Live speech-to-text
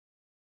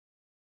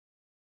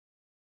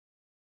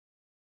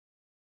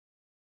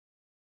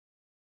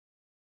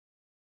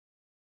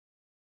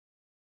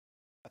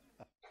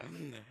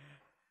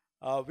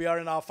We are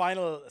in our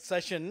final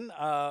session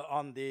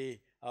on the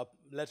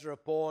letter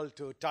of Paul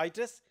to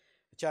Titus,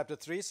 chapter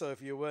 3. So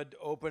if you would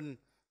open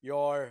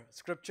your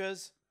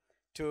scriptures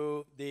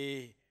to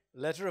the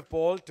letter of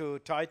Paul to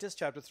Titus,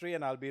 chapter 3,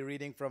 and I'll be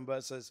reading from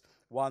verses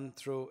 1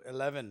 through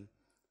 11.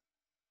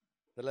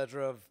 The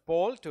letter of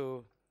Paul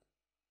to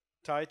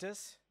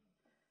Titus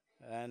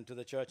and to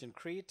the church in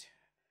Crete,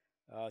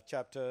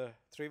 chapter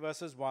 3,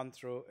 verses 1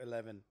 through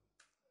 11.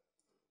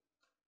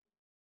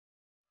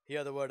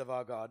 Hear the word of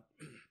our God.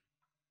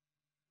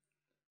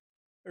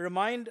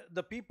 Remind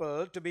the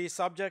people to be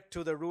subject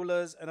to the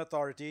rulers and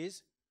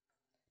authorities,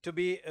 to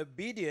be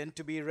obedient,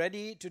 to be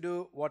ready to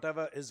do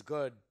whatever is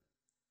good,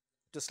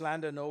 to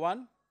slander no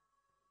one,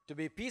 to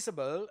be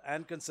peaceable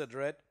and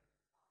considerate,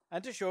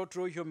 and to show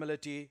true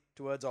humility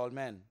towards all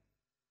men.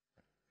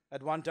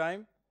 At one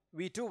time,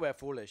 we too were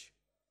foolish,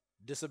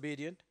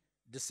 disobedient,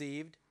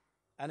 deceived,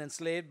 and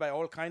enslaved by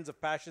all kinds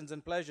of passions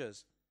and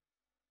pleasures.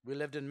 We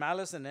lived in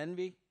malice and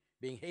envy,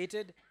 being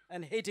hated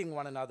and hating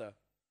one another.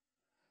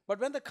 But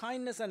when the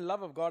kindness and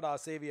love of God our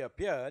Savior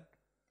appeared,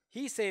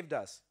 He saved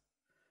us,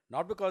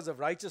 not because of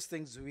righteous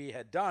things we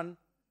had done,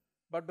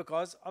 but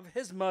because of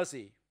His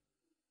mercy.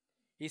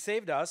 He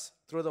saved us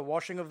through the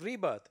washing of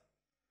rebirth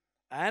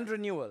and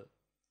renewal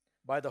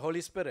by the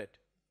Holy Spirit,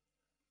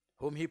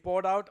 whom He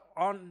poured out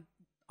on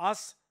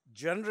us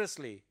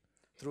generously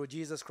through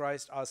Jesus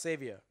Christ our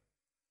Savior,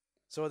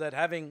 so that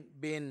having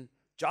been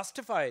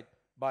justified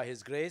by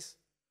His grace,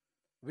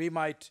 we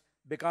might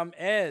become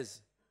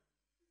heirs,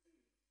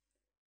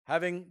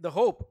 having the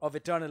hope of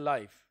eternal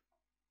life.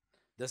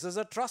 This is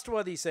a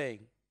trustworthy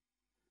saying,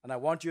 and I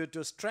want you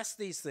to stress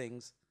these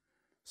things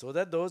so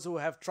that those who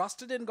have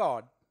trusted in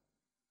God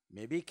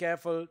may be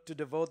careful to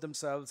devote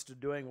themselves to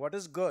doing what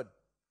is good.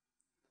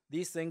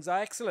 These things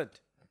are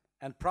excellent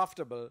and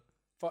profitable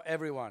for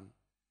everyone.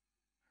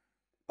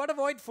 But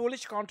avoid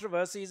foolish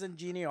controversies and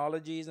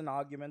genealogies and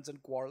arguments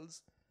and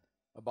quarrels,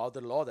 about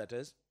the law that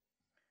is,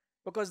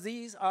 because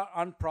these are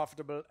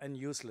unprofitable and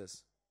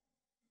useless.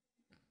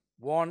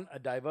 Warn a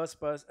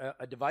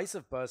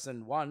divisive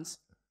person once,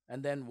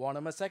 and then warn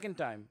him a second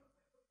time.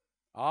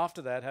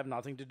 After that, have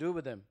nothing to do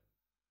with him.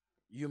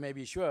 You may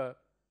be sure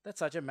that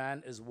such a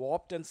man is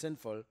warped and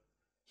sinful.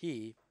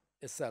 He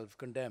is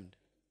self-condemned.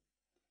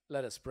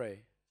 Let us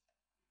pray.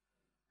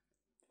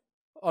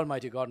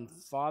 Almighty God and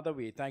Father,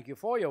 we thank you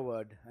for your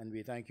word, and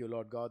we thank you,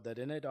 Lord God, that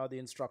in it are the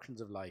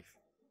instructions of life.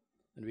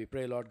 And we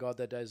pray, Lord God,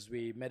 that as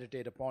we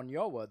meditate upon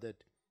your word,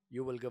 that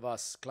you will give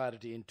us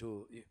clarity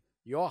into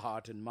your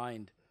heart and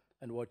mind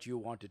and what you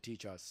want to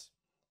teach us.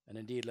 And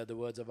indeed, let the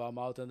words of our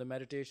mouth and the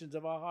meditations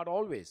of our heart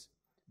always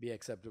be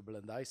acceptable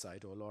in thy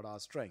sight, O Lord, our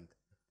strength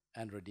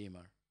and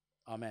Redeemer.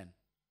 Amen.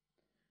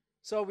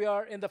 So we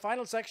are in the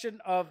final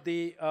section of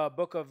the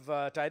book of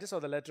Titus, or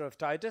the letter of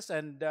Titus,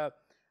 and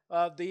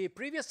the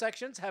previous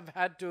sections have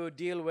had to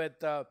deal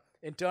with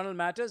internal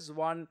matters,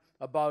 one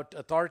about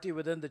authority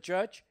within the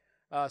church,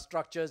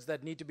 structures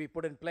that need to be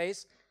put in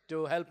place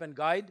to help and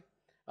guide.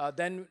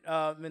 Then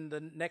in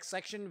the next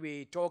section,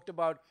 we talked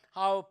about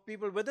how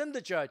people within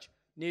the church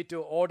need to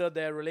order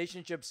their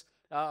relationships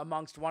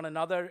amongst one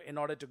another in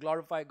order to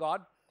glorify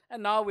God.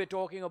 And now we're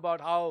talking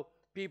about how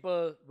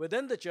people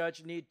within the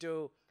church need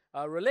to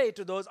relate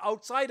to those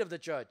outside of the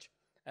church.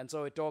 And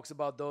so it talks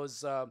about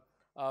those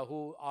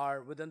who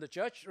are within the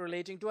church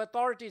relating to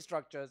authority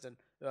structures and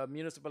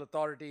municipal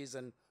authorities,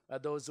 and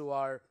those who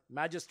are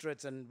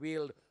magistrates and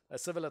wield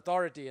civil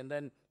authority. And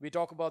then we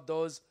talk about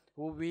those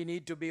who we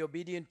need to be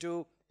obedient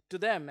to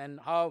them, and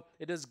how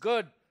it is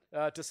good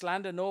to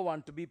slander no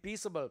one, to be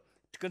peaceable,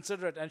 to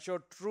considerate, and show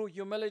true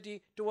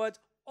humility towards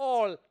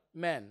all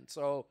men.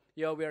 So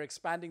here we are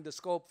expanding the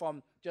scope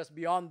from just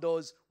beyond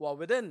those who are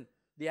within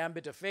the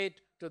ambit of faith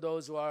to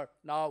those who are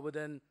now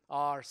within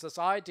our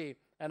society,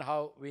 and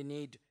how we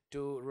need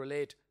to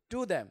relate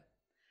to them.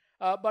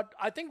 But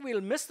I think we'll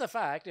miss the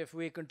fact if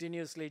we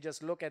continuously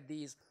just look at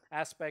these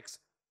aspects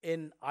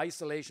in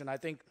isolation. I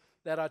think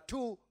there are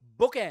two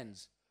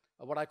bookends,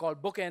 what I call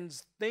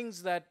bookends,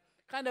 things that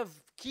kind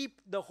of keep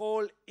the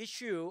whole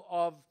issue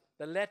of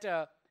the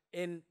letter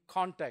in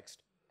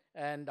context.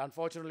 And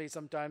unfortunately,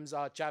 sometimes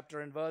our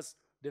chapter and verse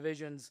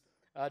divisions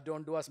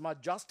don't do us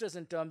much justice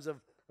in terms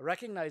of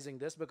recognizing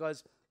this,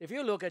 because if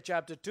you look at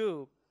chapter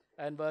 2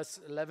 and verse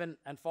 11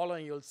 and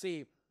following, you'll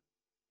see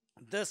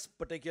this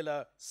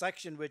particular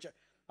section, which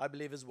I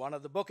believe is one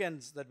of the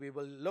bookends that we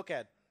will look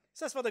at. It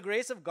says, "For the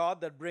grace of God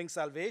that brings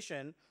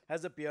salvation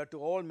has appeared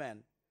to all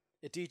men.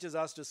 It teaches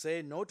us to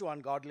say no to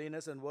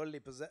ungodliness and worldly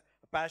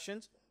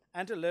passions,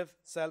 and to live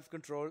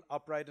self-controlled,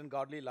 upright, and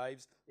godly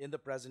lives in the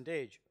present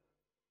age."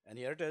 And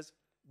here it is,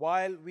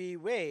 "While we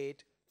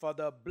wait for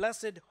the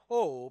blessed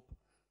hope,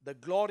 the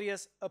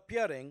glorious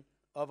appearing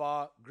of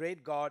our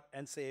great God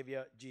and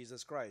Savior,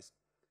 Jesus Christ."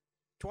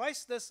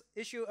 Twice this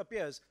issue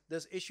appears,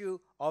 this issue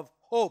of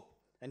hope.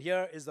 And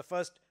here is the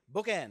first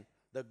bookend,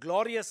 the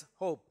glorious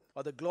hope,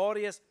 or the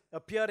glorious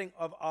appearing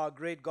of our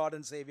great God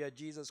and Savior,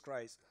 Jesus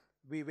Christ.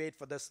 We wait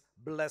for this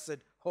blessed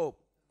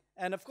hope.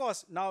 And of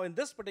course, now in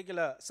this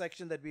particular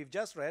section that we've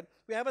just read,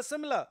 we have a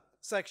similar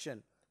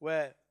section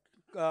where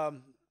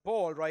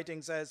Paul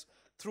writing says,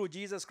 through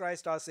Jesus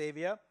Christ our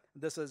Savior,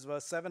 this is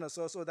verse 7 or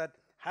so, so that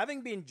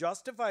having been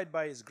justified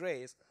by his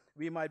grace,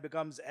 we might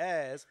become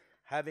heirs,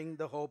 having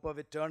the hope of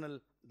eternal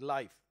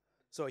life.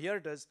 So here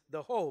it is,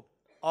 the hope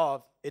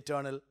of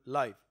eternal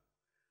life.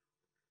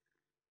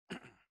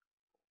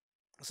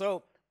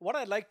 So what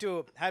I'd like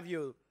to have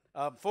you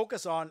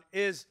focus on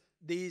is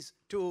these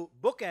two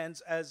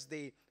bookends as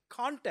the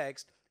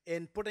context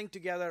in putting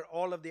together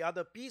all of the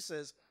other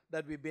pieces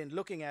that we've been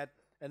looking at,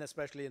 and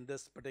especially in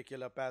this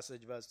particular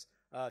passage, verse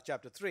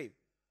chapter 3.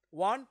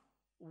 One,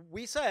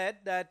 we said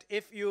that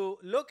if you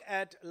look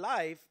at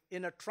life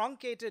in a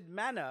truncated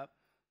manner,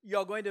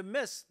 you're going to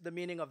miss the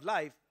meaning of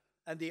life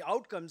and the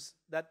outcomes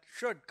that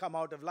should come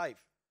out of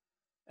life.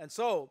 And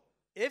so,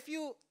 if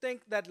you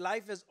think that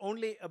life is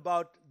only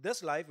about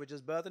this life, which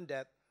is birth and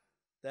death,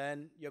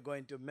 then you're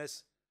going to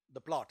miss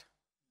the plot.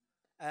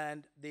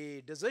 And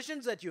the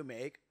decisions that you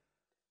make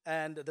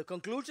and the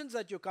conclusions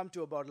that you come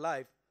to about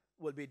life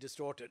will be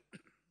distorted.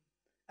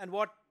 And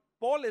what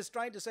Paul is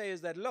trying to say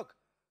is that, look,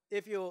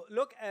 if you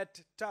look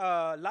at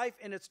life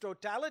in its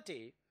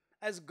totality,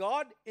 as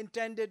God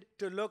intended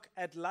to look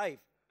at life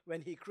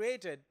when he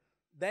created,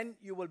 then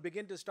you will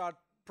begin to start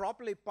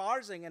properly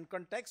parsing and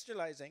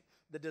contextualizing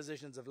the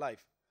decisions of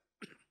life.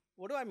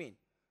 What do I mean?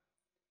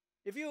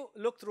 If you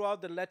look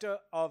throughout the letter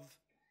of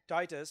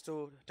Titus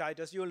to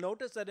Titus, you will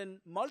notice that in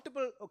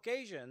multiple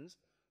occasions,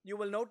 you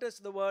will notice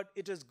the word,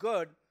 it is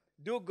good,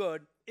 do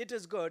good, it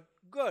is good,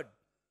 good.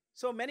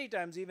 So many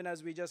times, even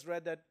as we just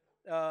read that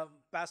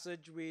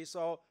passage, we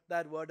saw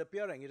that word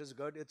appearing. It is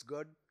good, it's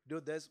good, do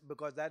this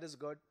because that is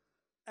good.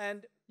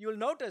 And you'll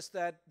notice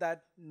that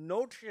that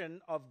notion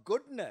of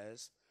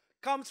goodness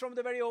comes from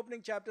the very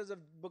opening chapters of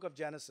the book of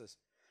Genesis,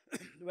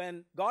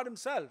 when God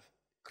himself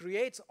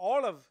creates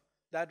all of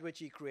that which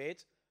he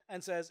creates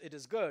and says, it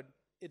is good,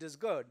 it is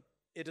good,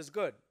 it is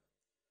good.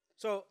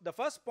 So the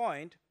first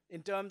point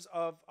in terms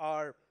of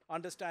our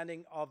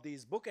understanding of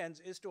these bookends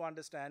is to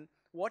understand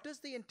what is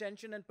the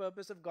intention and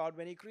purpose of God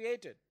when he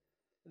created.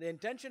 The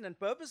intention and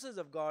purposes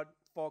of God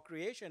for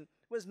creation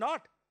was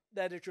not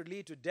that it should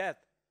lead to death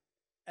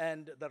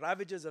and the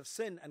ravages of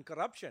sin and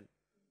corruption.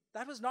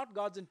 That was not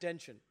God's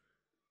intention.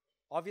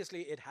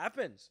 Obviously, it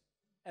happens.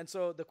 And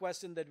so the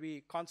question that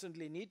we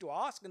constantly need to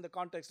ask in the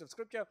context of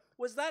Scripture,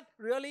 was that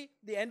really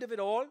the end of it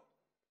all?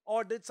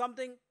 Or did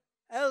something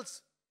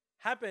else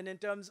happen in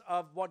terms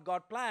of what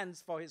God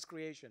plans for his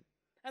creation?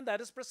 And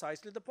that is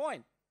precisely the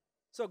point.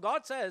 So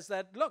God says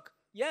that, look,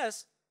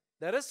 yes,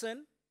 there is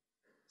sin.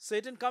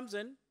 Satan comes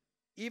in,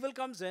 evil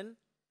comes in,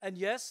 and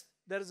yes,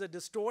 there is a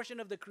distortion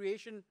of the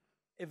creation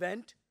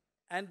event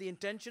and the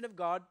intention of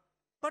God,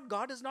 but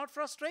God is not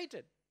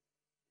frustrated.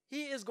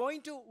 He is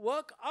going to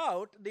work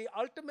out the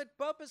ultimate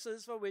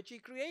purposes for which he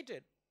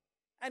created.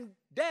 And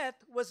death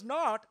was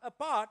not a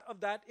part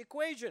of that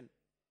equation.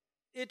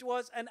 It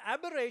was an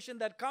aberration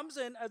that comes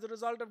in as a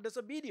result of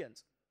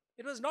disobedience.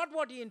 It was not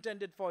what he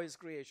intended for his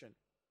creation.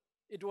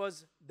 It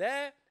was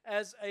there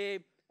as a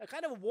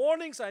kind of a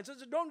warning sign. So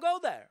don't go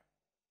there.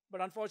 But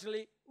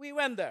unfortunately, we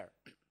went there.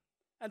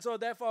 And so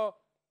therefore,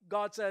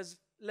 God says,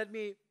 let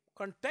me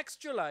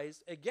contextualize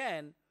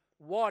again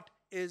what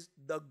is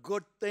the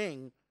good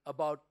thing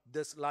about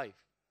this life.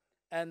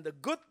 And the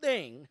good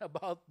thing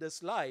about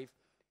this life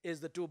is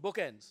the two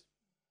bookends.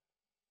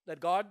 That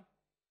God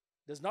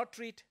does not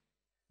treat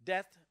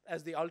death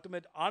as the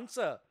ultimate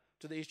answer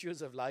to the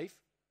issues of life,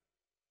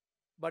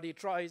 but he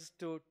tries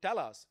to tell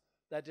us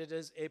that it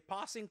is a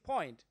passing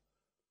point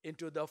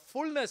into the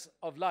fullness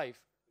of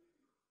life,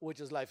 which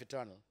is life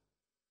eternal.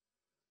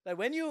 That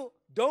when you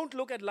don't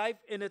look at life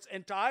in its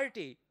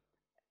entirety,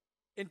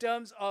 in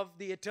terms of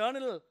the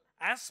eternal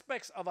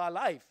aspects of our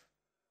life,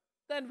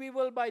 then we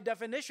will by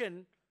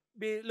definition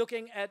be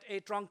looking at a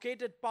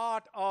truncated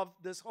part of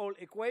this whole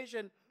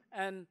equation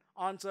and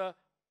answer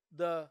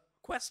the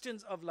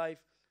questions of life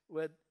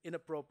with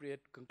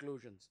inappropriate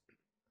conclusions.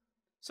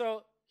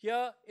 So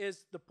here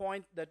is the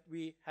point that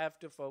we have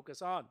to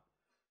focus on.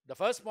 The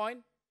first point,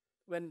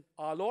 when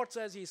our Lord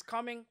says he's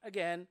coming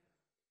again,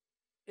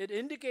 it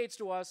indicates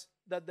to us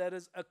that there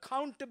is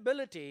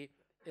accountability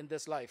in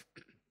this life.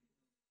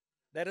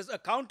 There is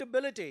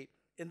accountability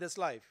in this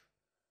life.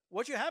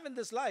 What you have in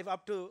this life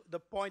up to the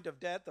point of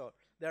death or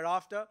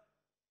thereafter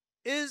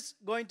is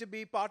going to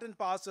be part and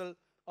parcel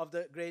of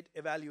the great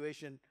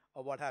evaluation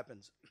of what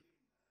happens.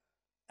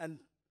 And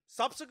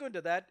subsequent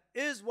to that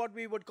is what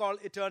we would call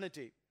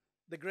eternity,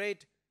 the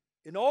great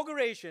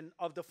inauguration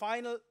of the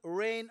final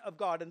reign of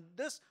God. And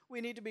this we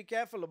need to be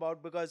careful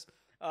about because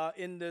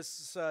in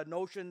this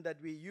notion that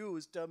we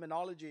use,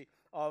 terminology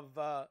of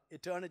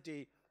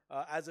eternity,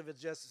 as if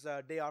it's just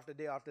day after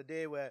day after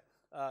day where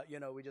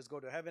we just go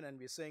to heaven and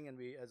we sing and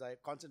we, as I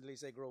constantly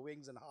say, grow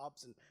wings and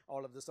harps and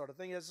all of this sort of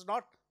thing. It's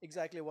not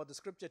exactly what the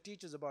Scripture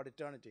teaches about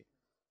eternity.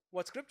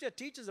 What Scripture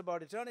teaches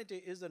about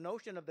eternity is the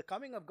notion of the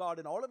coming of God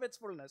in all of its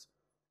fullness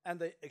and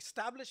the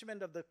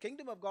establishment of the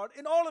kingdom of God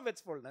in all of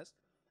its fullness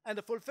and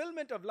the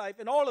fulfillment of life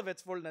in all of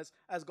its fullness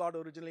as God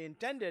originally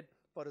intended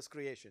for his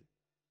creation.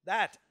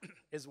 That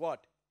is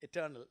what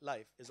eternal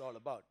life is all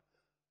about.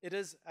 It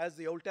is, as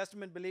the Old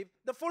Testament believed,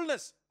 the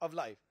fullness of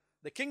life,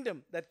 the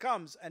kingdom that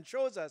comes and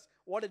shows us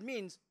what it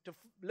means to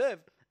live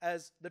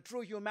as the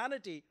true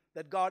humanity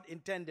that God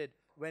intended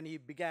when he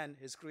began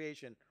his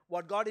creation,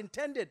 what God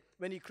intended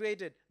when he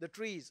created the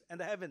trees and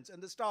the heavens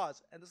and the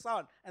stars and the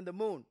sun and the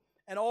moon,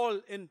 and all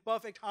in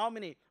perfect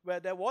harmony, where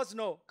there was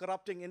no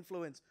corrupting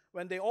influence,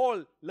 when they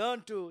all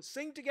learned to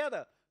sing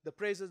together the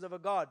praises of a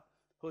God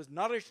who has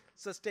nourished,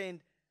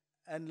 sustained,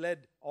 and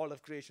led all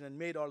of creation and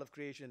made all of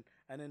creation.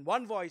 And in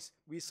one voice,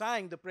 we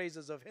sang the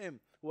praises of him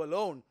who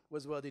alone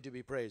was worthy to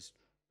be praised.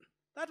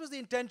 That was the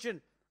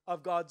intention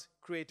of God's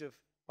creative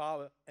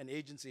power and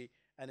agency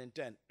and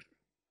intent.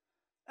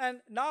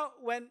 And now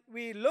when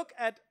we look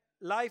at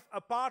life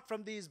apart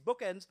from these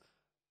bookends,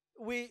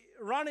 we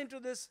run into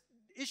this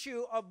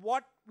issue of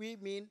what we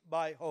mean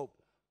by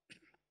hope.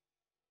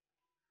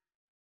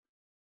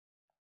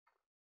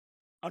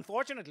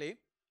 Unfortunately,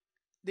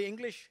 the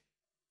English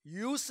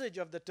usage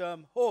of the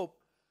term hope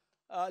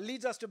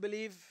leads us to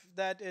believe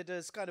that it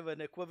is kind of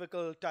an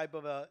equivocal type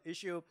of a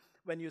issue.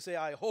 When you say,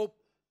 I hope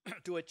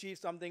to achieve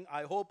something,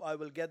 I hope I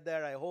will get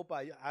there, I hope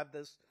I have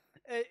this.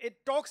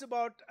 It talks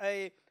about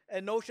a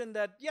notion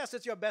that, yes,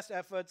 it's your best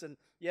efforts, and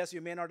yes,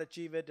 you may not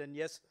achieve it, and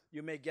yes,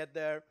 you may get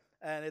there,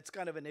 and it's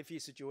kind of an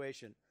iffy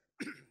situation.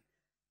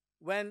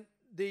 When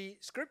the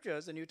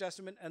scriptures, the New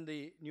Testament and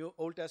the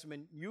Old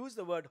Testament, use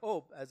the word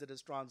hope as it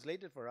is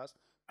translated for us,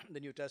 the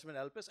New Testament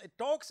helps us, it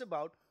talks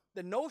about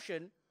the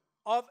notion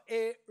of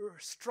a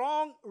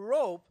strong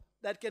rope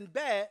that can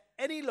bear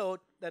any load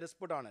that is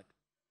put on it.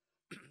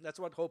 That's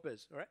what hope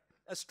is, right?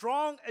 A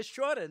strong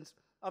assurance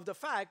of the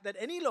fact that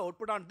any load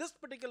put on this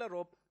particular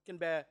rope can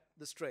bear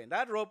the strain.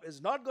 That rope is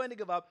not going to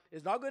give up,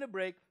 is not going to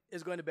break,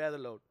 is going to bear the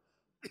load.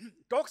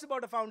 Talks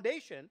about a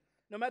foundation.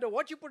 No matter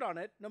what you put on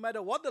it, no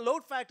matter what the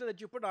load factor that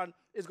you put on,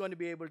 is going to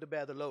be able to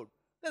bear the load.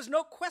 There's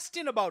no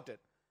question about it.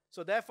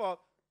 So therefore,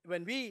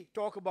 when we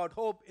talk about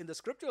hope in the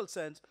scriptural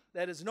sense,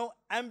 there is no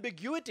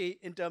ambiguity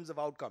in terms of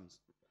outcomes.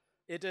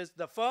 It is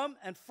the firm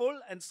and full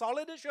and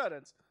solid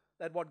assurance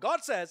that what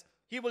God says,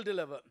 he will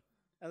deliver,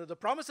 and that the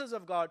promises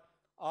of God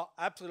are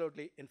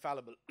absolutely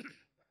infallible.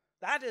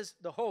 That is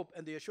the hope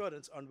and the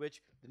assurance on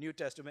which the New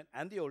Testament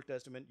and the Old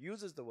Testament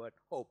uses the word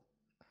hope.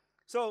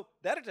 So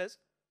there it is,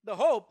 the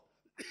hope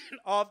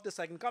of the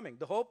second coming.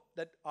 The hope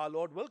that our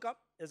Lord will come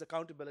is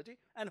accountability,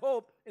 and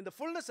hope in the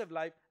fullness of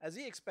life as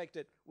he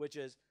expected, which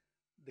is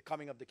the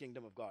coming of the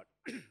kingdom of God.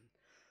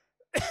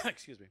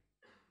 Excuse me.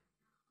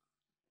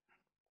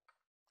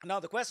 Now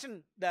the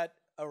question that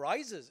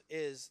arises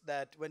is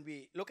that when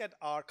we look at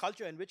our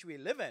culture in which we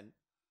live in,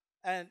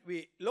 and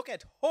we look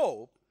at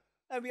hope,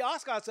 and we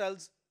ask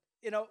ourselves,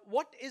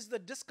 what is the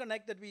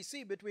disconnect that we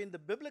see between the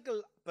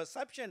biblical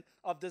perception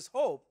of this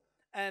hope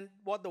and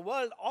what the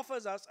world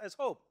offers us as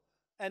hope,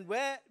 and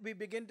where we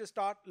begin to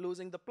start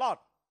losing the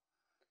plot.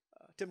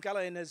 Tim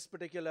Keller, in his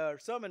particular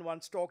sermon,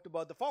 once talked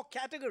about the 4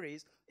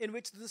 categories in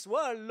which this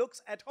world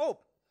looks at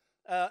hope,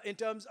 in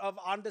terms of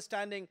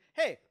understanding,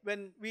 hey,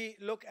 when we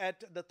look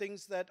at the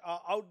things that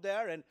are out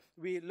there and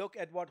we look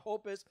at what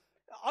hope is,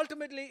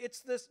 ultimately it's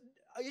this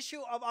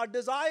issue of our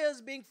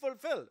desires being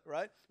fulfilled,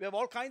 right? We have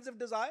all kinds of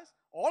desires,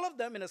 all of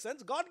them in a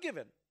sense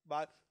God-given,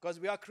 because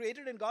we are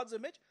created in God's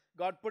image.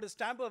 God put a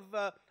stamp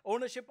of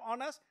ownership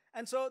on us.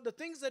 And so the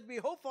things that we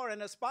hope for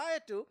and aspire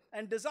to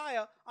and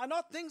desire are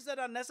not things that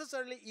are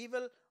necessarily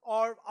evil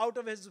or out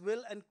of his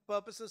will and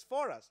purposes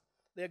for us.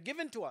 They are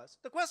given to us.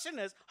 The question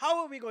is, how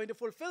are we going to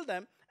fulfill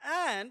them?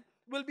 And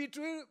will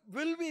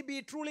we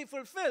be truly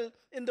fulfilled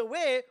in the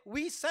way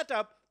we set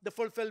up the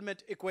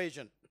fulfillment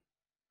equation?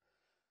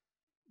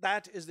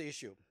 That is the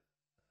issue.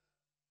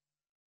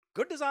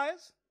 Good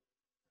desires,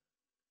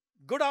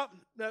 good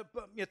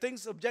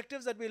things,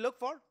 objectives that we look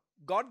for,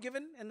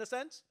 God-given in the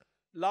sense,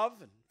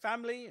 love and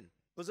family and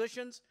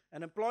positions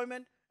and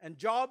employment and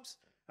jobs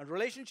and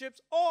relationships,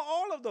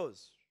 all of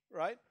those,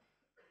 right?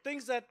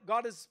 Things that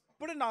God has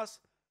put in us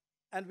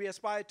and we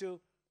aspire to,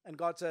 and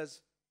God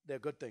says they're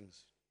good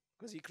things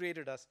because he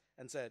created us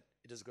and said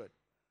it is good.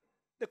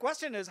 The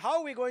question is, how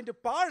are we going to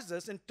parse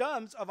this in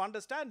terms of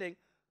understanding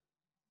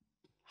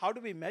how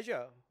do we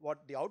measure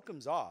what the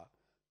outcomes are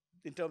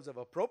in terms of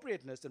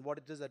appropriateness and what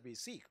it is that we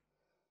seek?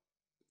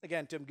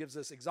 Again, Tim gives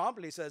this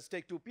example. He says,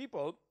 take 2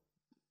 people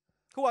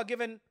who are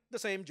given the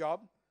same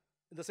job,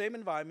 in the same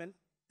environment,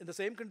 in the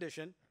same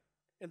condition,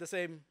 in the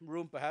same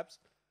room perhaps.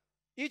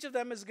 Each of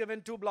them is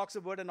given 2 blocks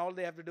of wood, and all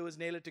they have to do is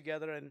nail it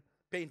together and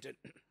paint it.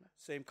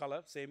 Same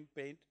color, same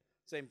paint,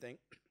 same thing.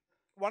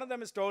 One of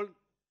them is told,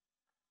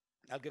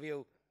 I'll give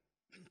you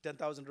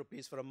 10,000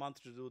 rupees for a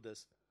month to do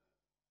this.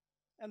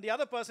 And the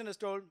other person is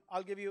told,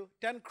 I'll give you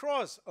 10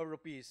 crores of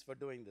rupees for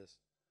doing this.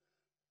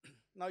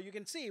 Now you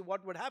can see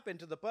what would happen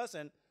to the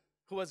person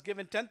who was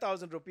given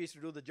 10,000 rupees to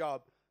do the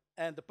job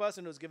and the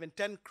person who's given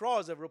 10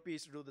 crores of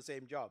rupees to do the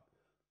same job.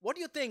 What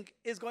do you think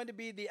is going to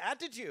be the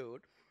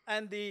attitude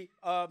and the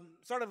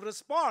sort of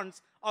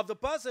response of the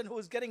person who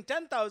is getting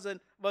 10,000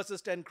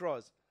 versus 10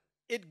 crores?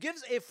 It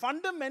gives a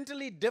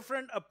fundamentally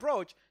different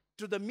approach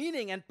to the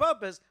meaning and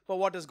purpose for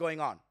what is going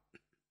on.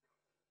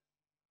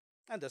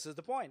 And this is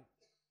the point.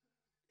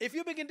 If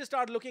you begin to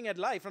start looking at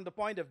life from the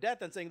point of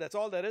death and saying that's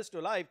all there is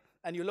to life,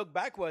 and you look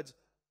backwards,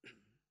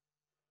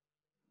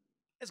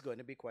 it's going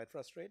to be quite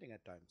frustrating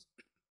at times.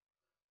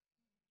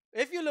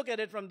 If you look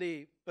at it from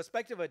the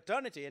perspective of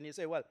eternity and you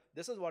say, well,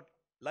 this is what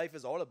life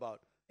is all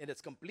about in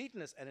its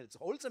completeness and its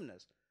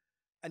wholesomeness,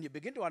 and you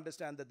begin to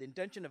understand that the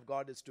intention of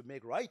God is to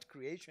make right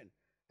creation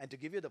and to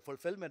give you the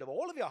fulfillment of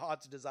all of your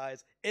heart's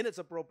desires in its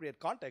appropriate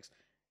context,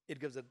 it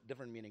gives a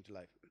different meaning to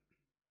life.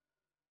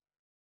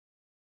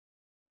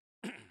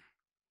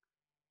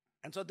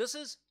 And so this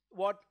is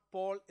what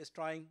Paul is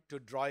trying to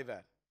drive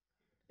at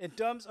in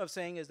terms of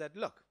saying is that,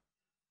 look,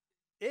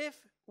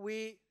 if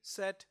we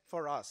set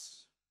for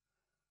us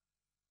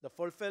the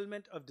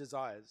fulfillment of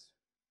desires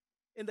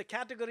in the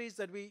categories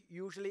that we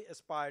usually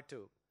aspire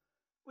to,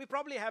 we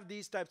probably have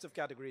these types of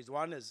categories.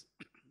 One is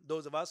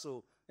those of us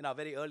who in our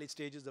very early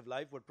stages of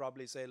life would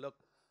probably say, look,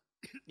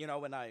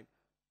 when I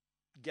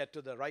get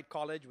to the right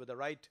college with the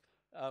right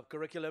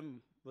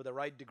curriculum, with the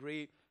right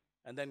degree,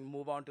 and then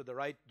move on to the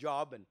right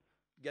job and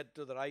get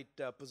to the right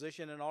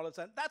position and all of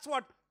that, that's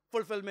what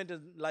fulfillment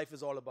in life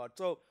is all about.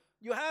 So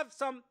you have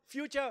some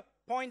future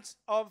points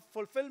of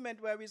fulfillment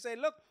where we say,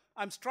 look,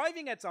 I'm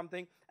striving at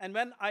something, and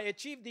when I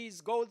achieve these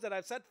goals that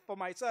I've set for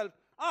myself,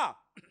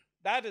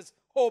 that is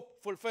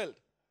hope fulfilled.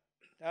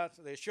 That's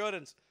the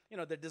assurance,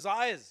 the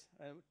desires.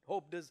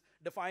 Hope is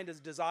defined as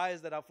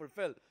desires that are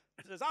fulfilled.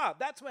 It says,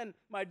 that's when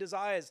my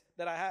desires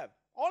that I have,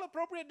 all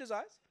appropriate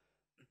desires,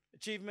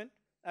 achievement,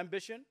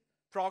 ambition,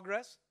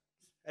 progress,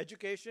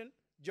 education,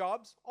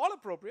 jobs, all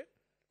appropriate.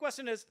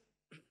 Question is,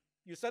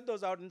 you set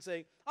those out and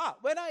say,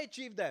 when I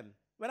achieve them,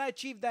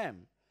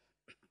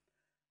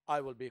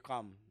 I will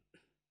become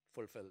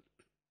fulfilled.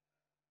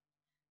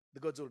 The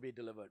goods will be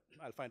delivered.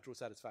 I'll find true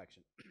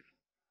satisfaction.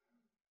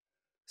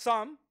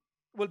 Some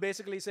will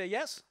basically say,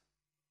 yes,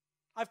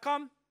 I've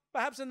come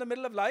perhaps in the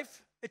middle of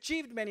life,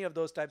 achieved many of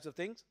those types of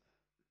things,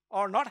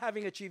 or not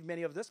having achieved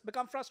many of this,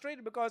 become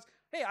frustrated because,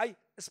 hey, I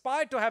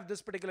aspire to have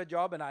this particular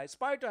job, and I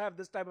aspire to have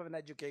this type of an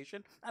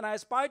education, and I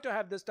aspire to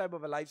have this type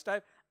of a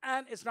lifestyle,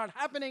 and it's not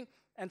happening.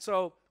 And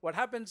so what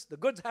happens, the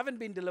goods haven't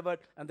been delivered,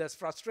 and there's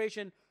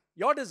frustration.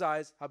 Your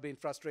desires have been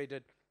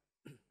frustrated,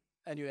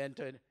 and you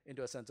enter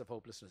into a sense of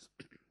hopelessness.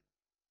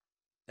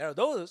 There are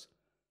those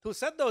who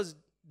set those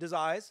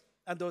desires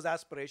and those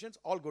aspirations,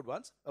 all good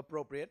ones,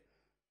 appropriate,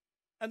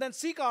 and then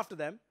seek after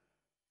them,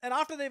 and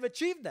after they've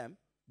achieved them,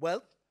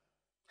 wealth,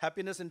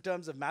 happiness in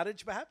terms of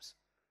marriage perhaps,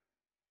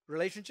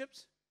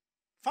 relationships,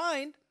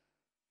 find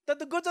that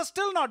the goods are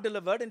still not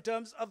delivered in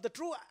terms of the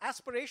true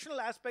aspirational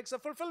aspects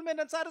of fulfillment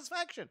and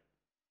satisfaction.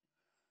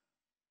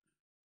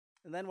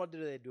 And then what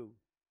do?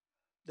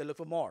 They look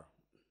for more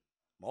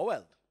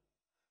wealth.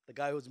 The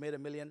guy who's made $1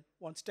 million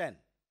wants 10.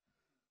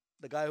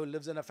 The guy who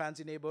lives in a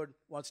fancy neighborhood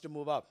wants to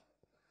move up,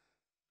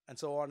 and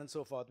so on and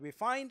so forth. We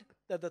find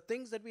that the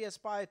things that we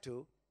aspire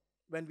to,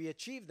 when we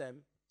achieve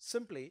them,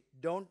 simply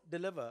don't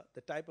deliver the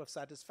type of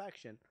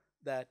satisfaction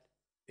that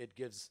it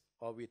gives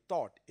or we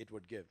thought it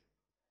would give.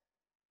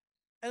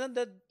 And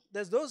then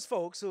there's those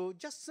folks who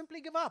just simply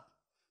give up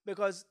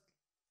because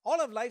all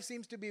of life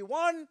seems to be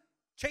one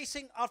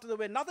chasing after the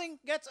wind. Nothing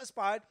gets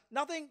aspired,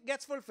 nothing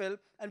gets fulfilled,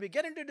 and we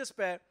get into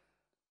despair,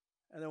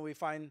 and then we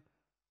find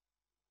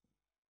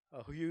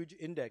a huge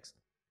index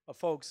of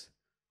folks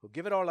who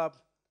give it all up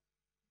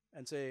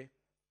and say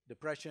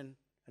depression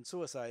and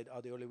suicide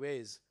are the only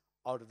ways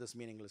out of this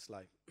meaningless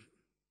life.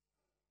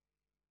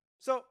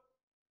 So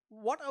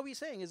what are we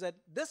saying is that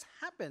this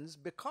happens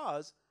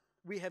because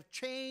we have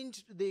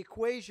changed the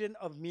equation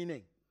of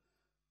meaning.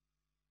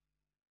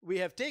 We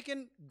have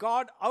taken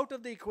God out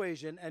of the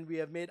equation and we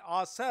have made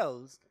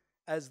ourselves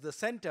as the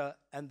center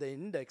and the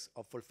index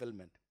of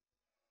fulfillment.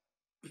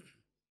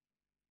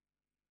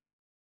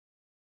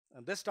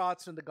 And this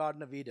starts in the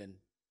Garden of Eden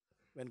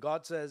when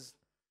God says,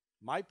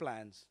 my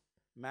plans,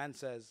 man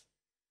says,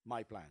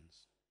 my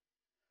plans.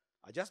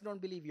 I just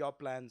don't believe your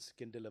plans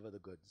can deliver the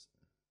goods.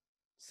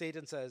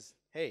 Satan says,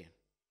 hey,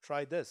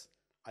 try this.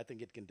 I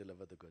think it can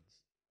deliver the goods.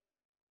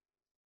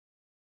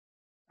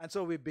 And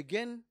so we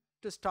begin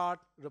to start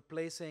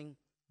replacing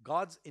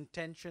God's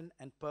intention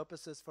and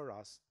purposes for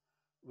us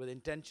with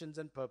intentions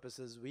and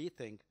purposes we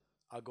think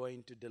are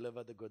going to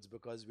deliver the goods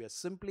because we are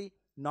simply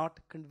not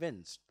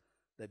convinced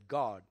that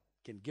God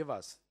can give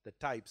us the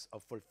types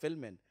of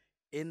fulfillment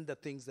in the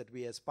things that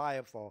we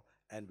aspire for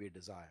and we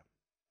desire.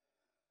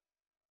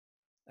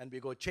 And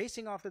we go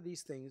chasing after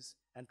these things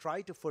and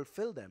try to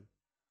fulfill them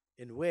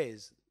in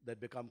ways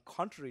that become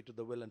contrary to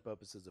the will and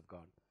purposes of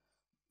God.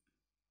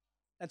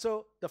 And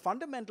so the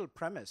fundamental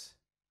premise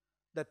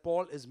that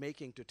Paul is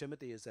making to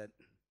Timothy is that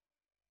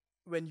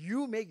when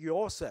you make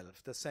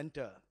yourself the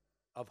center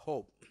of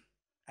hope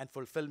and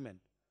fulfillment,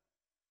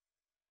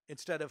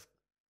 instead of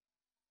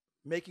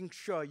making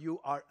sure you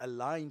are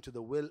aligned to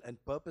the will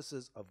and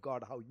purposes of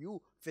God, how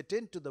you fit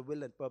into the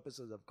will and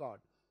purposes of God,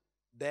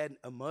 then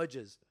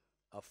emerges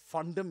a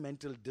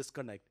fundamental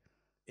disconnect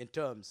in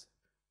terms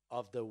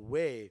of the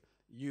way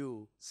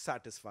you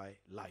satisfy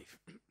life.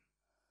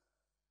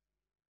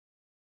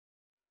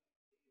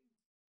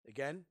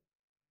 Again,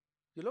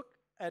 you look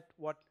at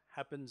what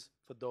happens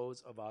for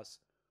those of us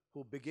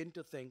who begin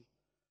to think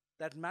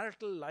that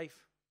marital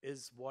life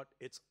is what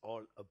it's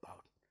all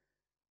about.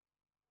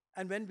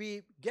 And when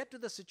we get to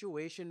the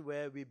situation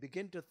where we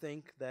begin to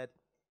think that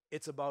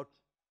it's about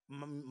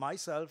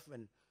myself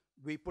and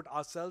we put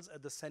ourselves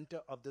at the center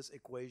of this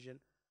equation,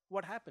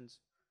 what happens?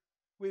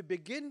 We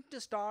begin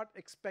to start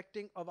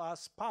expecting of our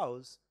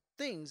spouse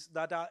things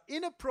that are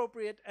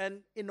inappropriate and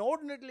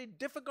inordinately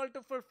difficult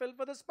to fulfill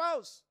for the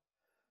spouse.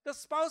 The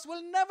spouse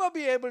will never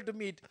be able to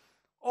meet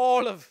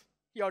all of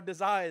your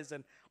desires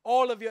and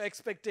all of your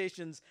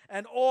expectations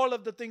and all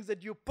of the things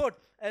that you put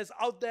as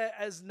out there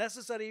as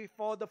necessary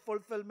for the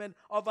fulfillment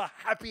of a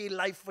happy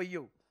life for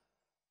you.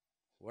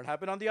 Won't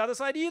happen on the other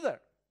side either.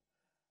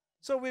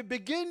 So we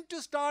begin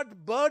to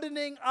start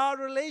burdening our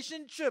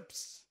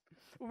relationships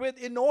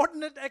with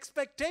inordinate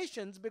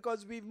expectations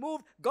because we've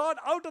moved God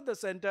out of the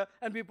center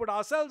and we put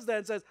ourselves there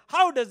and says,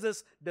 how does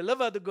this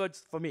deliver the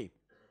goods for me?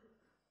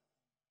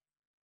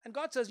 And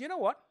God says, you know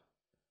what?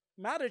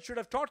 Marriage should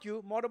have taught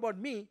you more about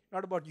me,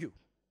 not about you.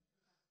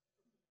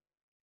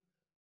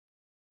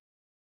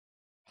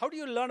 How do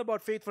you learn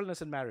about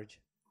faithfulness in marriage?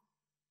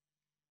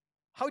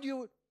 How do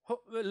you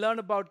learn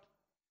about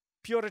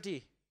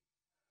purity?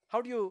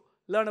 How do you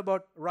learn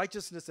about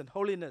righteousness and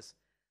holiness?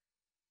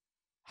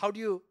 How do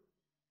you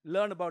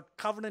learn about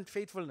covenant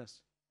faithfulness?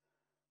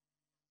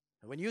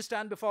 And when you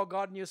stand before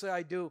God and you say,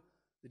 I do,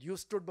 that you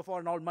stood before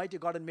an almighty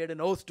God and made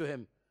an oath to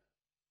him.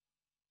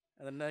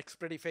 And the next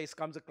pretty face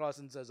comes across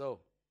and says, oh.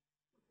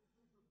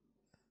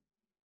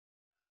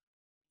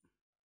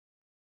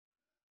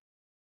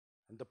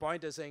 And the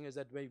point is saying is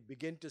that we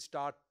begin to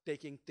start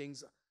taking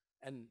things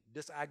and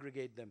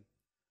disaggregate them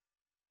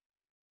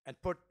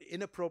and put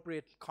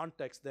inappropriate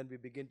context, then we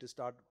begin to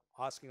start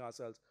asking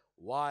ourselves,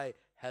 why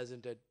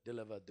hasn't it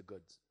delivered the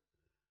goods?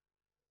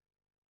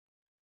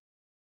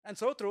 And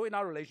so through in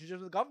our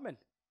relationships with government.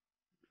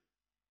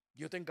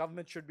 Do you think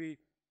government should be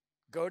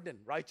good and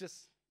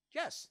righteous?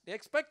 Yes, they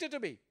expect it to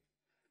be.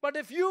 But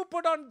if you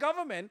put on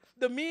government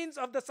the means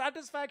of the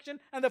satisfaction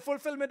and the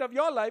fulfillment of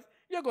your life,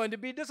 you're going to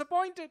be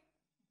disappointed.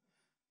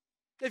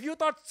 If you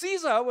thought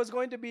Caesar was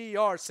going to be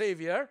your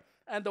savior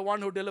and the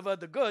one who delivered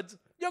the goods,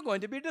 you're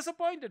going to be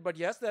disappointed. But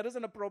yes, there is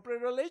an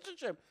appropriate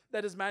relationship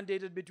that is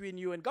mandated between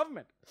you and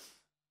government.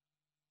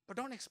 But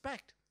don't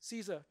expect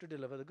Caesar to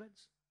deliver the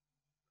goods.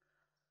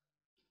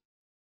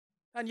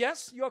 And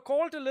yes, you are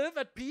called to live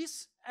at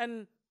peace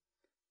and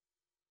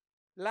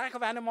lack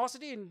of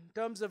animosity in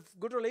terms of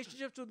good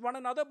relationships with one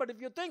another. But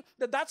if you think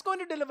that that's going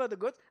to deliver the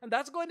goods and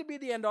that's going to be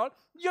the end all,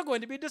 you're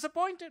going to be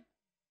disappointed.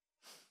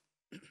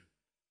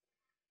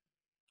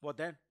 What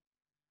then?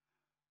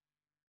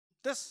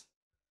 This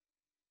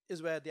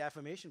is where the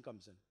affirmation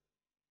comes in.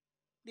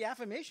 The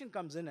affirmation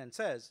comes in and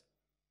says,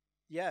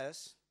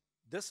 yes,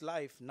 this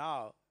life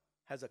now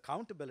has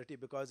accountability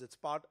because it's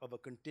part of a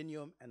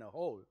continuum and a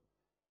whole,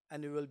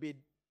 and it will be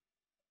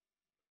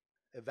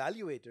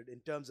evaluated in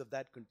terms of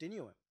that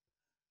continuum.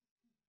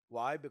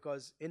 Why?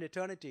 Because in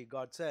eternity,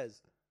 God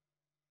says,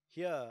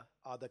 here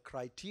are the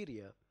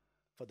criteria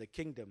for the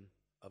kingdom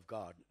of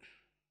God.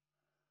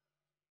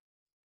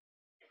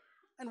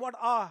 And what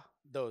are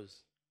those?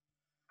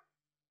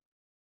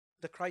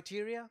 The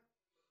criteria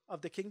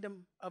of the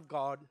kingdom of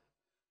God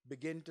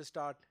begin to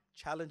start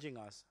challenging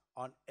us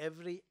on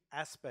every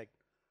aspect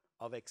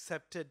of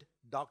accepted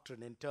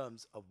doctrine in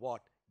terms of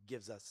what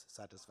gives us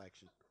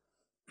satisfaction.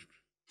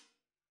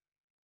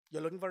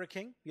 You're looking for a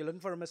king? You're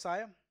looking for a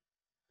Messiah?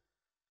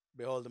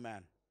 Behold the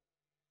man,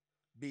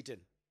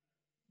 beaten,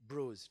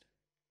 bruised,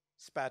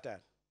 spat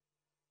at.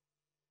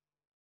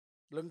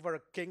 Looking for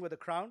a king with a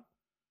crown?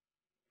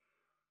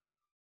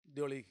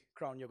 The only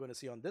crown you're going to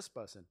see on this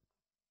person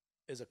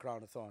is a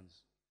crown of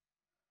thorns.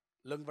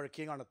 Looking for a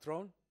king on a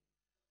throne,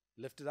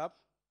 lifted up?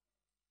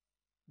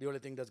 The only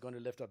thing that's going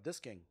to lift up this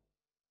king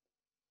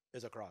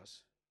is a cross.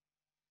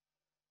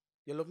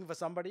 You're looking for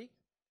somebody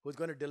who's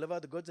going to deliver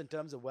the goods in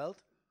terms of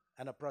wealth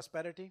and of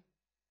prosperity?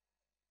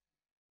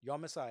 Your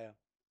Messiah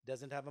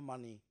doesn't have the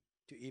money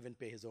to even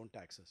pay his own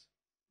taxes.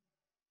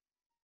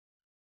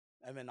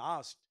 And when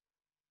asked,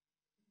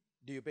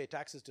 do you pay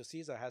taxes to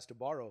Caesar, has to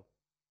borrow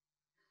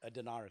a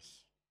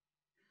denarius,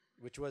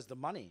 which was the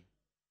money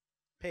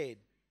paid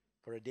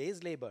for a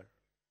day's labor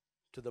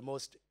to the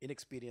most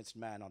inexperienced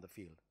man on the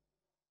field.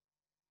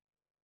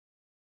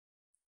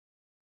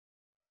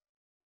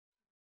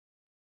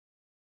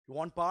 You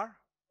want power?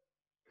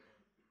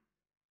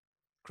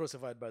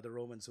 Crucified by the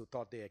Romans who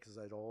thought they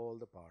exercised all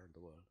the power in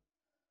the world.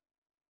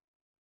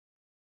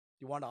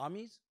 You want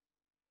armies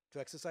to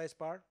exercise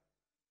power?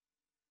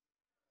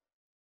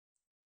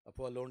 A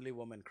poor lonely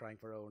woman crying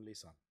for her only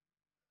son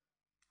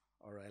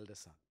or her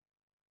eldest son.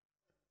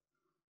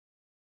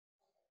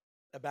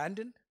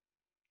 Abandoned?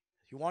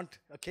 You want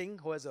a king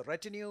who has a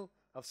retinue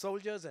of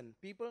soldiers and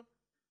people?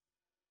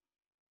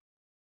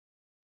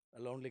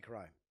 A lonely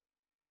cry.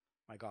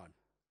 My God,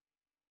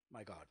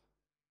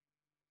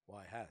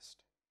 why hast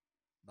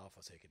thou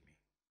forsaken me?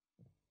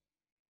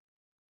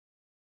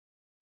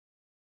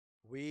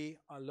 We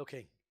are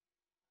looking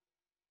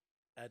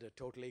at a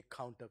totally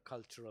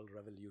countercultural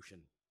revolution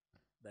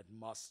that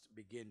must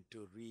begin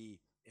to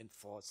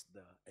reinforce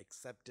the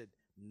accepted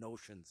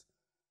notions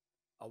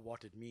of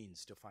what it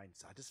means to find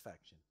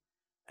satisfaction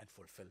and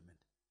fulfillment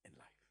in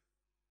life.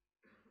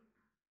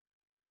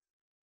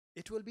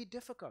 It will be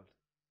difficult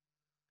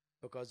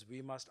because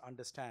we must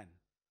understand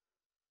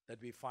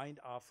that we find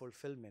our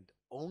fulfillment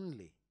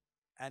only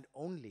and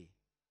only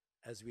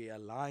as we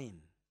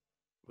align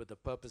with the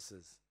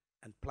purposes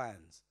and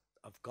plans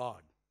of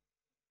God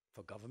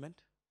for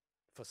government,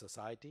 for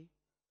society,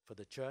 for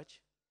the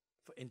church,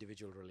 for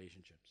individual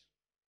relationships.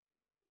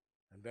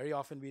 And very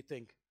often we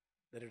think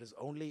that it is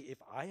only if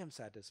I am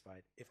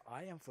satisfied, if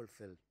I am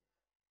fulfilled,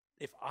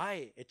 if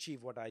I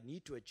achieve what I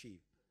need to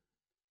achieve,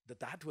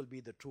 that will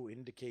be the true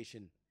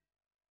indication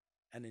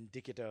and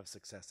indicator of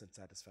success and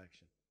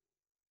satisfaction.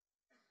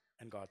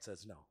 And God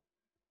says, no.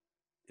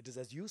 It is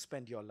as you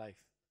spend your life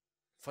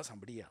for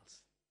somebody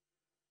else.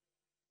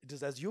 It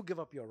is as you give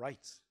up your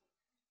rights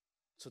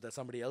so that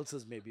somebody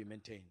else's may be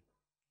maintained.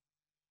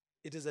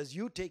 It is as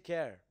you take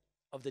care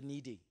of the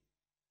needy.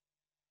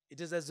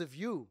 It is as if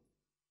you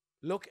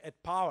look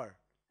at power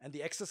and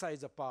the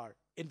exercise of power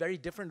in very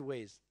different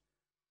ways,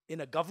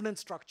 in a governance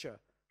structure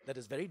that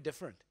is very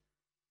different.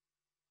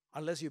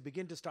 Unless you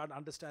begin to start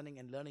understanding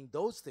and learning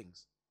those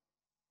things,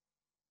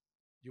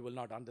 you will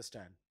not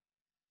understand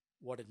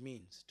what it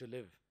means to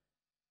live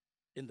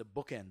in the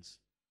bookends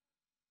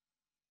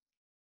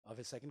of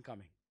His second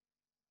coming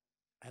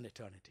and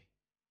eternity.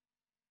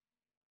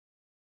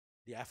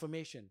 The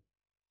affirmation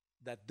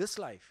that this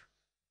life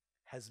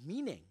has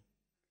meaning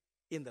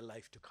in the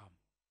life to come.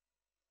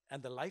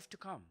 And the life to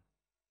come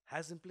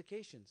has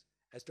implications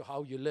as to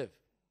how you live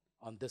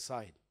on this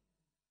side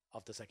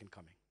of the second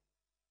coming.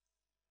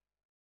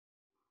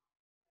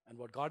 And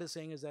what God is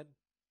saying is that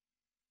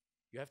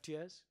you have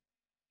tears,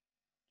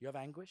 you have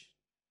anguish,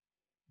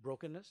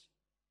 brokenness,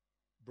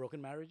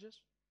 broken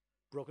marriages,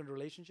 broken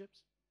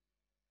relationships.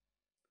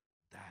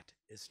 That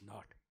is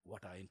not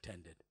what I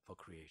intended for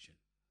creation.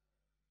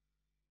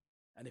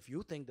 And if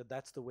you think that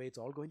that's the way it's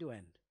all going to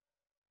end,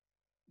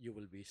 you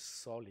will be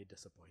sorely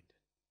disappointed.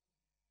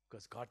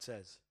 Because God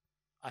says,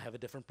 I have a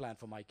different plan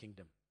for my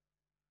kingdom.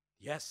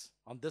 Yes,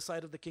 on this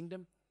side of the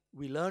kingdom,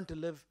 we learn to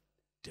live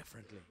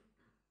differently.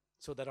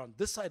 So that on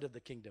this side of the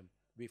kingdom,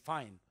 we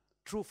find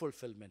true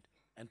fulfillment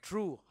and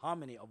true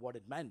harmony of what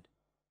it meant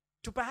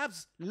to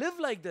perhaps live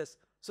like this,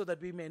 so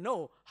that we may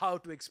know how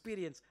to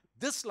experience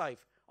this life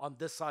on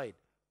this side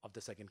of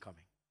the second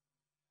coming.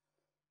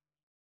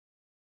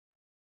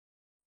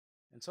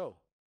 And so,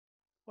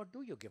 what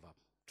do you give up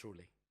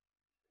truly?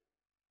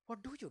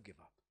 What do you give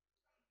up?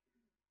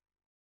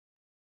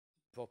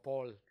 For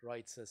Paul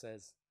writes and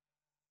says,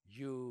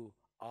 you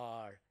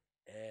are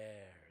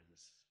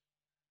heirs.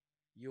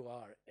 You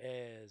are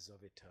heirs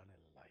of eternal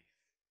life.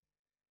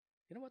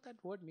 You know what that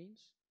word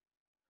means?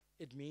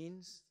 It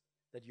means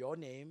that your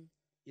name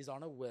is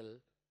on a will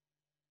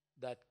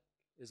that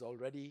is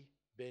already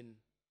been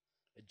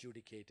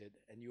adjudicated,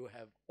 and you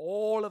have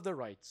all of the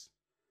rights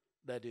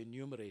that are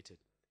enumerated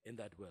in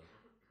that will.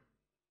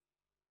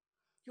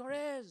 You're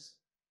heirs.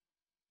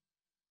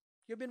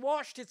 You've been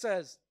washed, it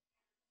says.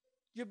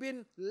 You've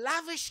been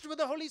lavished with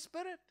the Holy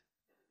Spirit.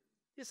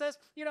 He says,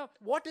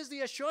 what is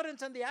the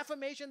assurance and the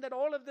affirmation that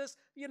all of this,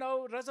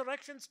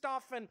 resurrection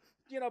stuff and,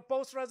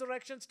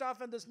 post-resurrection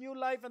stuff and this new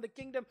life and the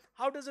kingdom,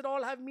 how does it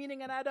all have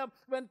meaning and add up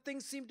when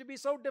things seem to be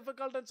so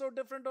difficult and so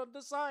different on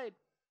this side?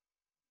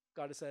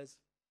 God says,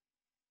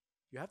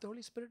 you have the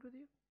Holy Spirit with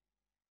you?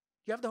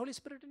 You have the Holy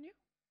Spirit in you?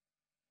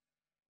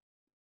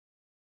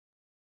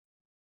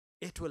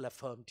 It will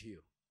affirm to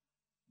you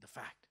the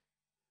fact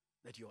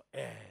that you're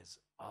heirs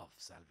of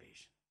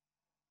salvation.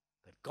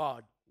 That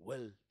God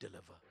will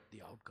deliver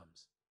the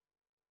outcomes.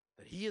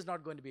 That He is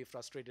not going to be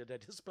frustrated,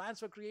 that His plans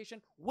for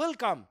creation will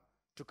come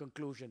to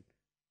conclusion.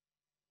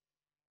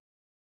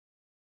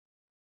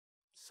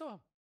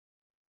 So,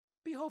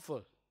 be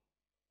hopeful.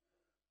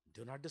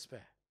 Do not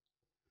despair.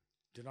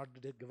 Do not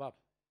give up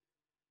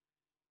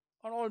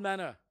on all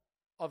manner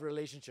of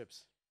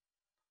relationships,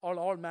 on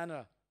all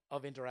manner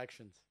of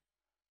interactions,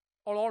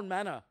 on all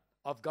manner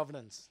of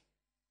governance.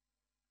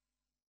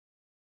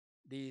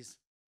 These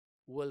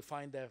will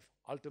find their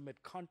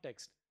ultimate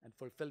context and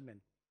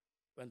fulfillment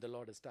when the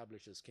Lord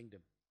establishes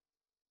kingdom.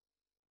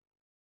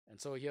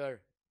 And so here,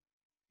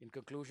 in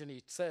conclusion,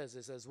 it says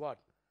what?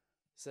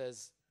 It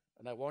says,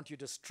 and I want you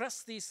to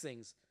stress these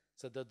things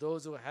so that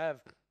those who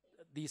have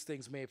these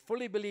things may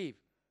fully believe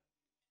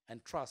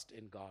and trust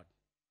in God.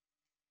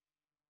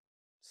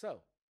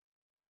 So,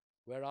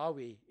 where are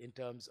we in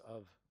terms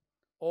of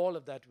all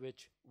of that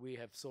which we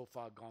have so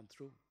far gone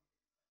through?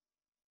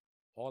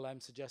 All I'm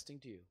suggesting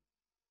to you,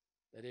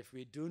 that if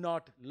we do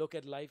not look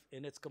at life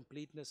in its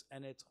completeness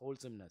and its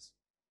wholesomeness,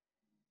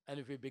 and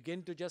if we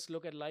begin to just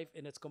look at life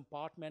in its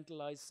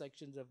compartmentalized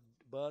sections of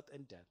birth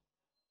and death,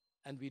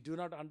 and we do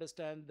not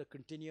understand the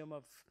continuum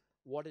of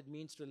what it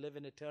means to live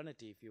in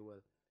eternity, if you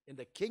will, in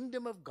the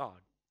kingdom of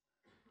God,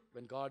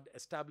 when God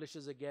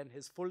establishes again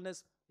His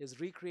fullness, His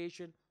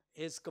recreation,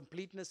 His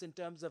completeness in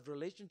terms of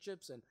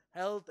relationships and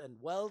health and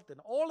wealth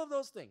and all of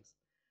those things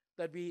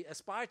that we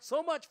aspired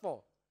so much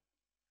for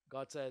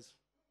God says,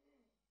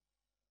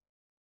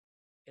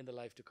 in the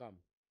life to come,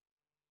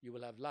 you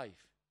will have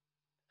life,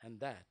 and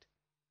that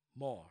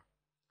more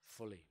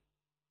fully.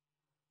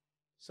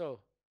 So,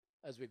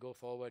 as we go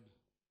forward,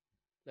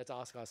 let's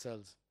ask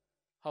ourselves,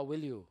 how will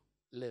you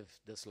live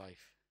this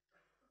life?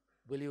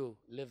 Will you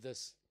live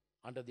this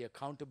under the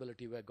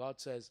accountability where God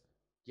says,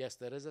 yes,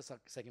 there is a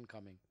second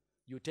coming.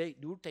 You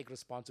do take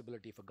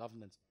responsibility for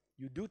governance.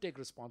 You do take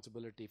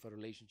responsibility for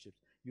relationships.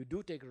 You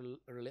do take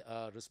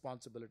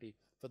responsibility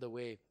for the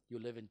way you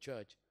live in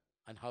church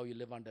and how you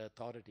live under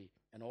authority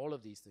and all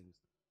of these things.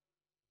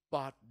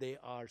 But they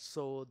are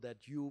so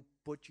that you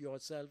put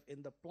yourself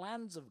in the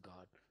plans of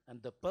God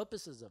and the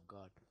purposes of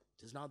God.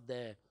 It is not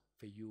there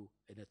for you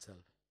in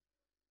itself.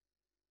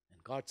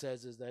 And God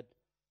says is that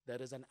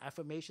there is an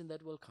affirmation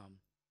that will come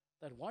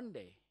that one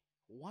day,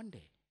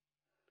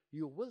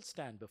 you will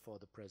stand before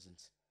the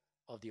presence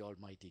of the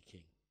Almighty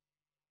King.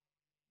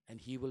 And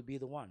He will be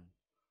the one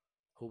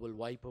who will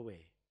wipe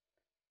away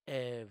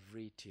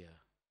every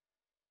tear,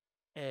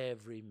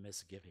 every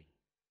misgiving,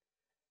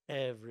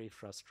 every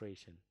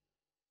frustration,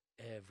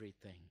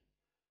 everything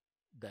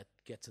that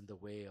gets in the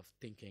way of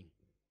thinking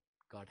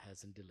God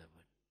hasn't delivered.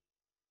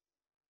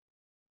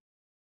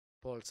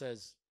 Paul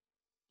says,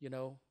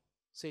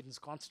 Satan's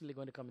constantly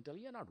going to come and tell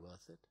you, you're not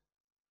worth it.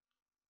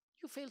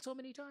 You failed so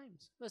many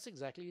times. That's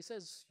exactly, he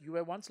says, you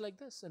were once like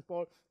this. And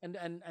Paul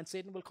and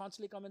Satan will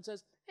constantly come and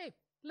says, hey,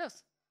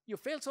 Les, you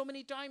failed so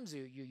many times.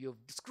 You've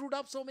screwed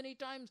up so many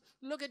times.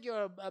 Look at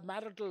your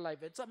marital life.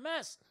 It's a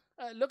mess.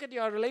 Look at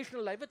your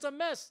relational life. It's a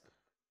mess.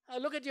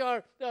 Look at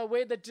your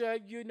way that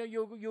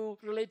you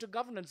relate to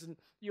governance, and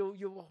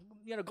you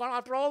gone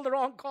after all the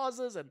wrong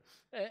causes and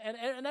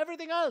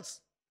everything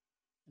else.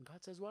 And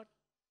God says, what?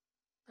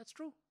 That's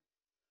true.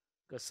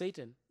 Because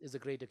Satan is the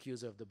great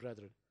accuser of the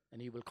brethren,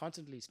 and he will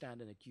constantly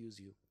stand and accuse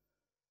you.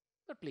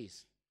 But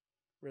please,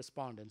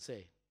 respond and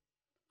say,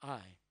 I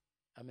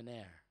am an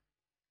heir.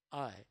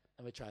 I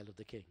am a child of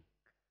the King.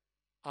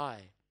 I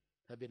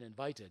have been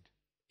invited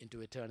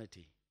into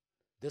eternity.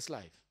 This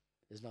life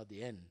is not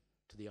the end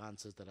to the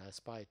answers that I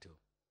aspire to.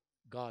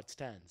 God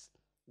stands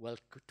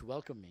to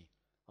welcome me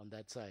on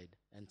that side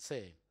and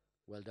say,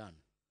 well done,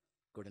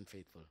 good and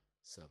faithful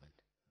servant.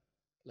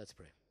 Let's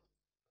pray.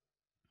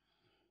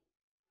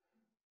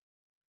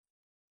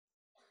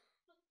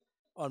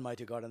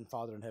 Almighty God and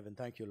Father in heaven,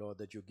 thank you, Lord,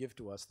 that you give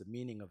to us the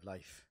meaning of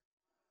life.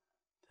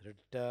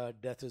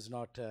 That death is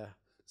not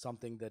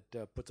something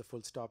that puts a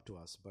full stop to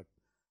us, but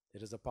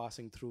it is a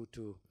passing through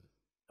to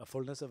a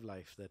fullness of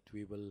life that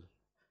we will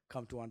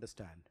come to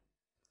understand.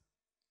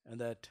 And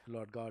that,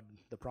 Lord God,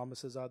 the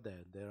promises are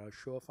there. They are a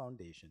sure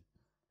foundation,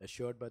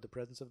 assured by the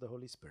presence of the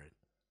Holy Spirit,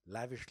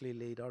 lavishly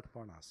laid out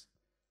upon us.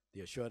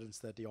 The assurance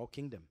that your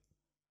kingdom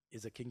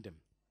is a kingdom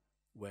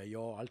where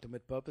your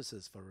ultimate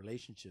purposes for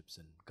relationships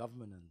and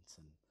governance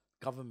and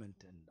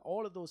government and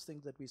all of those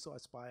things that we so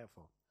aspire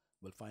for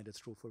will find its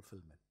true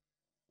fulfillment.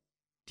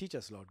 Teach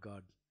us, Lord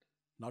God,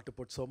 not to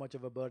put so much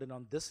of a burden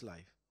on this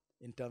life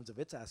in terms of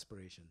its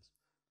aspirations,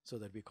 so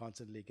that we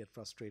constantly get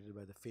frustrated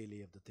by the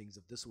failure of the things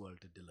of this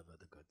world to deliver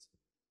the goods.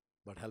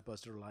 But help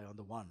us to rely on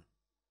the one,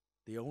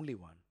 the only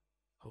one,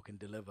 who can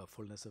deliver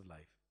fullness of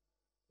life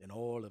in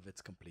all of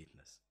its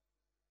completeness.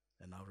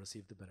 And now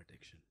receive the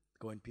benediction.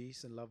 Go in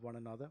peace and love one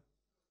another.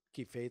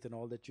 Keep faith in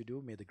all that you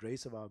do. May the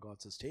grace of our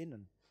God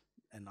sustain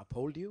and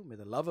uphold you. May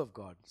the love of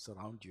God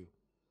surround you.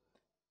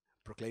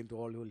 Proclaim to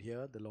all who will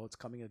hear the Lord's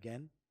coming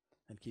again,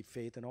 and keep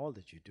faith in all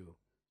that you do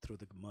through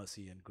the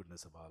mercy and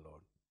goodness of our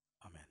Lord.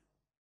 Amen.